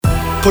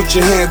Put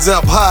your hands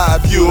up high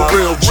if you a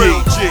real G.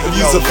 If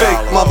you's a fake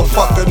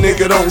motherfucker,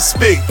 nigga, don't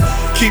speak.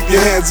 Keep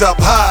your hands up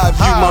high if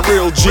you my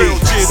real G.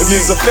 If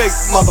you's a fake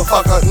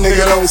motherfucker,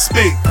 nigga, don't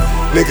speak.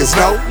 Niggas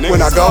know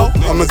when I go,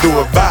 I'ma do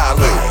it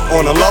violent.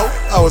 On the low,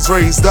 I was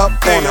raised up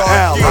on the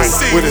island,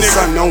 where the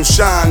sun don't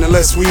shine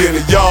unless we in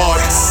the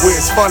yard, where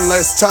it's fun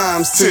less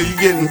times till you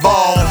get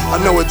involved. I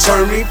know it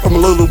turned me from a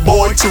little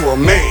boy to a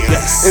man.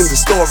 In the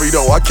story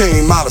though, I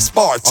came out of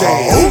Spartan,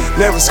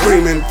 never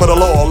screaming for the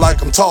law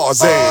like I'm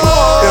Tarzan.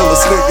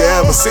 Illest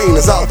nigga ever seen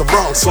is out the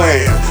Bronx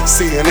land.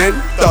 CNN,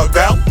 thugged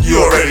out, you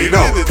already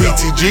know.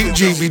 PTG,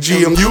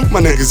 GBGMU,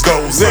 my niggas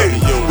goes in.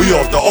 We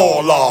off the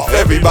all off,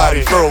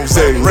 everybody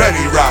frozen.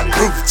 Ready rock,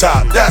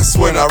 rooftop, that's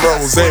when I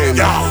rose in.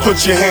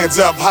 Put your hands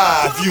up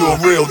high if you a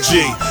real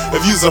G.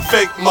 If you's a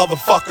fake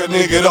motherfucker,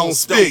 nigga, don't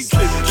speak.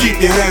 Keep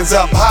your hands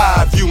up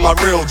high if you my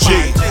real G.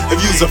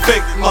 If you's a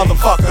fake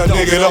motherfucker,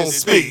 nigga, don't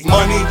speak.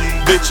 Money,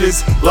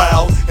 bitches,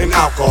 loud, and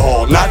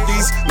alcohol. Not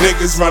these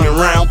niggas running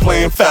around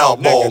playing foul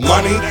ball.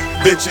 Money,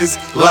 bitches,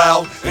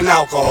 loud, and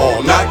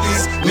alcohol. Not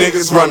these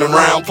niggas running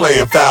around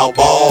playing foul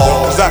ball.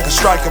 Cause I can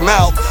strike them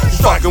out.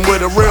 Fucking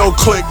with a real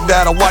click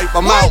that'll wipe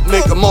them out,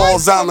 make them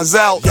Alzheimer's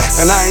out.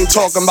 And I ain't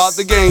talking about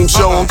the game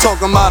show, I'm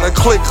talking about a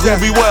clique who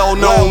be well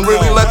known.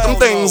 Really let them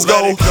things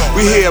go.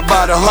 We here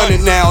about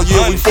 100 now,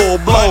 yeah, we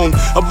full blown.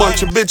 A bunch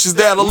of bitches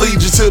that'll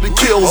lead you to the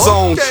kill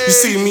zone. You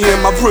see me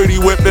in my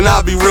pretty whip and I'll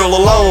be real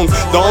alone.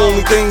 The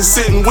only thing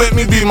sitting with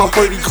me be my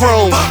pretty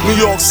chrome. New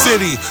York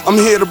City, I'm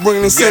here to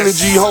bring this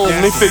energy home.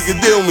 They figure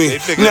deal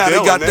me, now they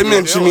got to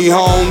mention me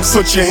home.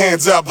 Put your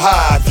hands up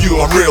high if you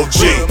a real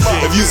G.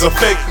 If you's a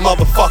fake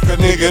motherfucker,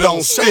 nigga,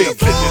 don't speak.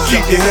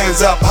 Keep your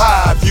hands up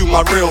high if you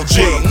my real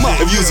G.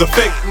 If you's a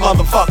fake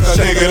motherfucker,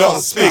 nigga,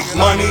 don't speak.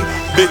 Money,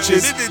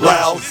 bitches,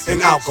 loud,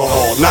 and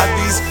alcohol. Not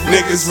these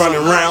niggas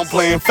running around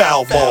playing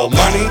foul ball.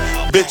 Money,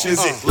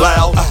 bitches,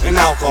 loud, and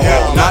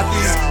alcohol. Not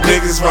these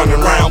niggas running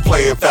around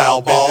playing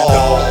foul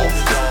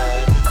ball.